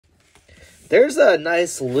there's a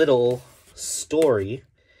nice little story,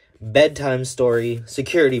 bedtime story,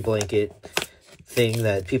 security blanket thing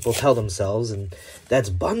that people tell themselves, and that's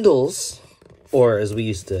bundles, or as we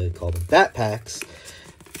used to call them, bat packs,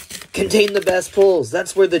 contain the best pulls.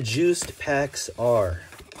 That's where the juiced packs are.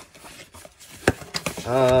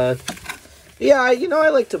 Yeah, you know, I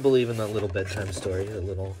like to believe in that little bedtime story, a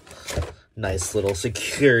little nice little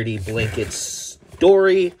security blanket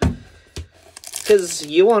story, because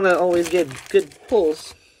you want to always get good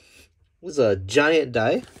pulls. It was a giant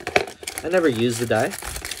die. I never used the die,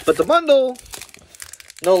 but the bundle,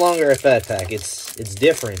 no longer a fat pack. It's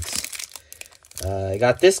different. I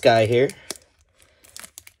got this guy here.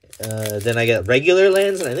 Then I got regular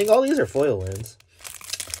lands, and I think all these are foil lands.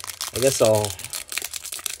 I guess I'll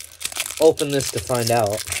open this to find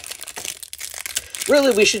out.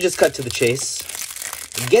 Really, we should just cut to the chase.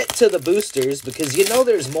 Get to the boosters, because you know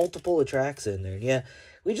there's multiple attracts in there. Yeah,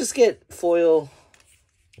 we just get foil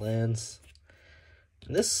lands.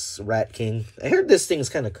 And this Rat King, I heard this thing's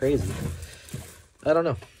kind of crazy. I don't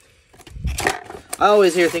know. I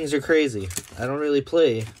always hear things are crazy. I don't really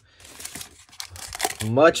play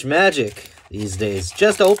much Magic these days.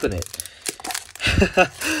 Just open it.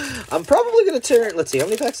 I'm probably going to turn... Let's see, how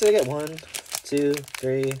many packs did I get? 1, 2,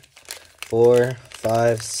 3, 4,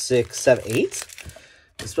 5, 6, 7, 8?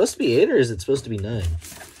 It's supposed to be 8, or is it supposed to be 9?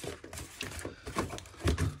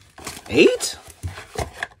 8?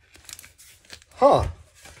 Huh.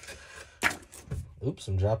 Oops,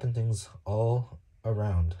 I'm dropping things all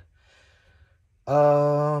around.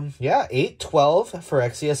 Yeah, 8, 12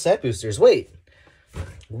 Phyrexia set boosters. Wait,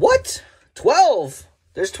 what? 12?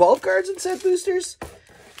 There's 12 cards in set boosters?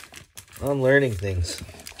 I'm learning things.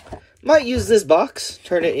 Might use this box,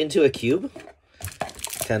 turn it into a cube.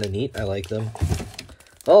 Kind of neat, I like them.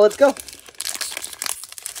 Oh, let's go.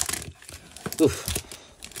 Oof.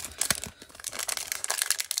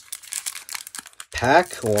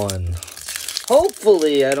 Pack 1.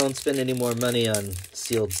 Hopefully I don't spend any more money on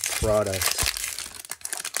sealed product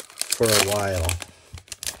for a while.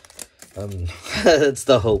 That's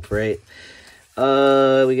the hope, right?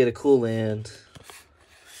 We get a cool land.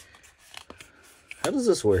 How does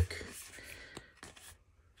this work?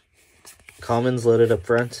 Commons loaded up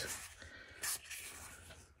front.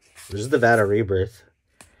 There's the Vat of Rebirth.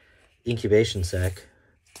 Incubation Sac.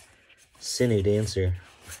 Sinew Dancer.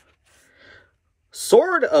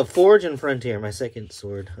 Sword of Forge and Frontier. My second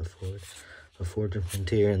Sword of Forge. A Forge and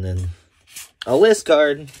Frontier. And then a list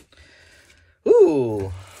card.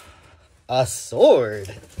 Ooh. A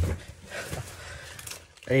sword.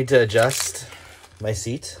 I need to adjust my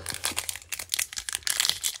seat.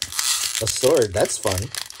 A sword. That's fun.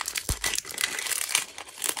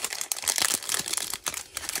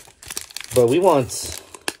 But we want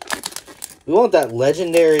that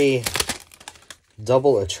legendary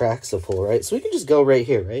double Atraxa pull, right? So we can just go right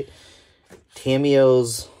here, right?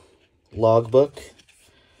 Tamio's logbook.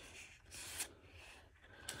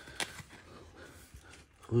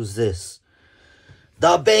 Who's this?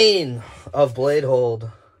 The Bane of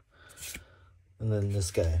Bladehold. And then this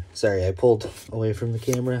guy. Sorry, I pulled away from the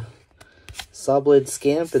camera. Sawblade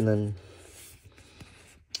Scamp, and then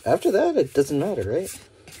after that, it doesn't matter, right?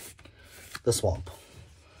 The Swamp.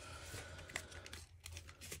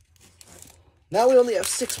 Now we only have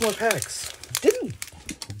 6 more packs.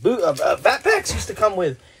 Vat packs used to come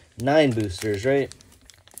with 9 boosters, right?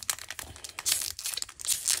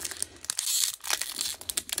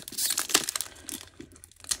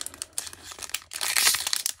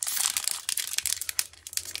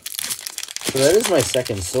 So that is my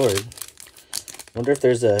second sword. Wonder if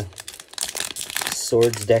there's a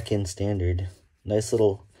swords deck in standard. Nice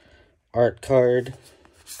little art card.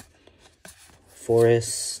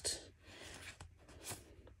 Forest.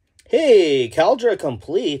 Hey, Caldra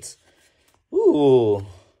complete. Ooh.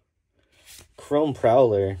 Chrome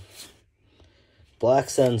Prowler. Black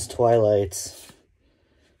Sun's Twilight.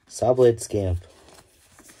 Sawblade Scamp.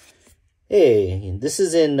 Hey, this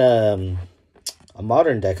is in a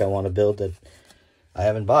modern deck I want to build that I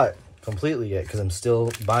haven't bought completely yet because I'm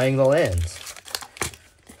still buying the lands.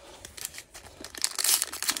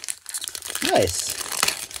 Nice.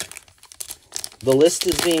 The list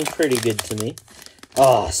is being pretty good to me.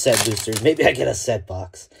 Oh, set boosters. Maybe I get a set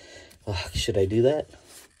box. Oh, should I do that?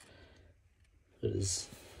 What is...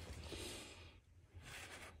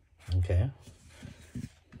 Okay.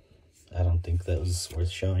 I don't think that was worth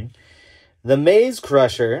showing. The Maze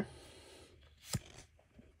Crusher.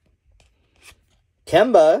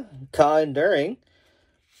 Kemba, Ka Enduring.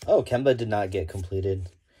 Oh, Kemba did not get completed.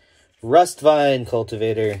 Rustvine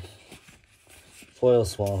Cultivator. Foil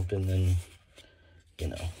Swamp, and then, you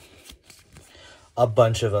know, a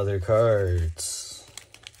bunch of other cards.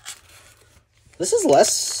 This is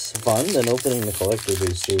less fun than opening the collector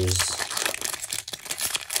boosters.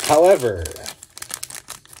 However,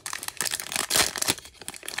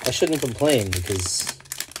 I shouldn't complain because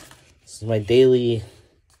this is my daily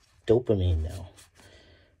dopamine now.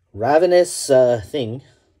 Ravenous thing.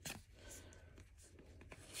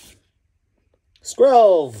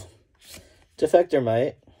 Skrelv. Defector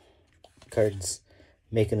Mite. Card's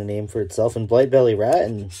making a name for itself. And Blightbelly Rat.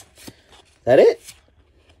 And that it?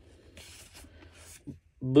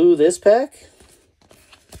 Boo this pack.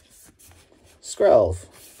 Skrelv.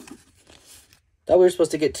 Thought we were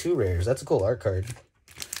supposed to get 2 rares. That's a cool art card.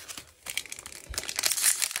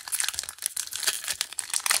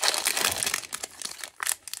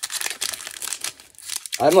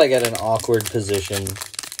 I'm like at an awkward position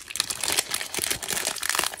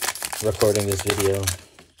recording this video.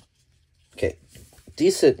 Okay,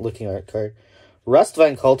 decent looking art card.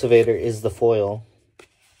 Rustvine Cultivator is the foil.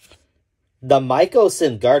 The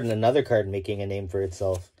Mycosynth Garden, another card making a name for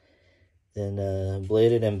itself. Then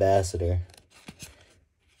Bladed Ambassador.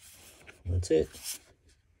 That's it.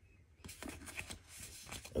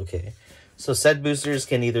 Okay, so said boosters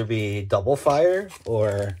can either be double fire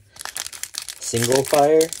or single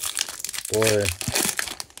fire, or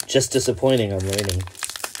just disappointing, I'm learning.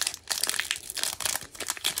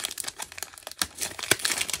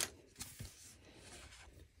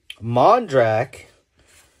 Mondrak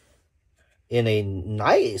in a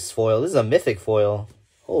nice foil. This is a mythic foil.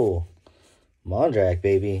 Oh, Mondrak,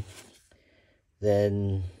 baby.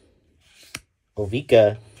 Then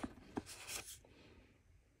Ovika.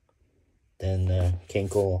 Then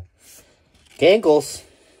Kankle. Kankles.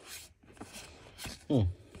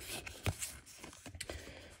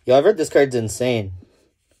 Yo, I've heard this card's insane.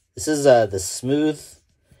 This is the smooth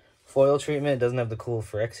foil treatment. It doesn't have the cool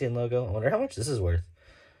Phyrexian logo. I wonder how much this is worth.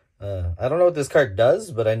 I don't know what this card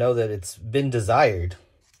does, but I know that it's been desired.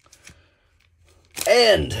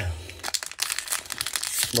 And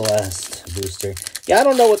the last booster. Yeah, I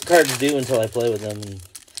don't know what cards do until I play with them.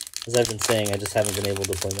 As I've been saying, I just haven't been able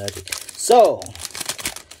to play Magic. So,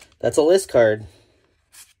 that's a list card.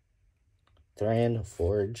 Thran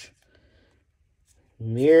Forge.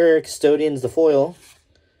 Mirror Custodian's the foil.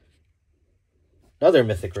 Another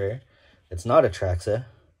mythic rare. It's not a Traxa.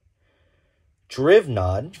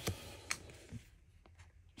 Drivnod.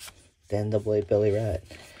 Then the Blightbelly Rat.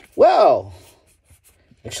 Well,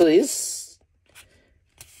 actually, this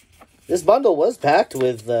bundle was packed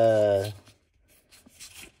with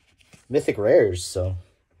mythic rares, so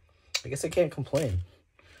I guess I can't complain.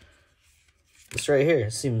 This right here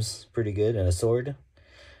seems pretty good, and a sword.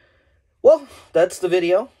 Well, that's the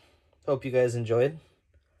video. Hope you guys enjoyed.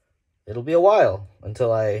 It'll be a while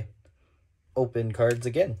until I open cards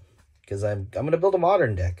again, because I'm going to build a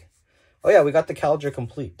modern deck. Oh yeah, we got the Caldra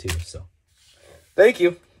complete too, so. Thank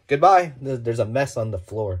you. Goodbye. There's a mess on the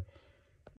floor.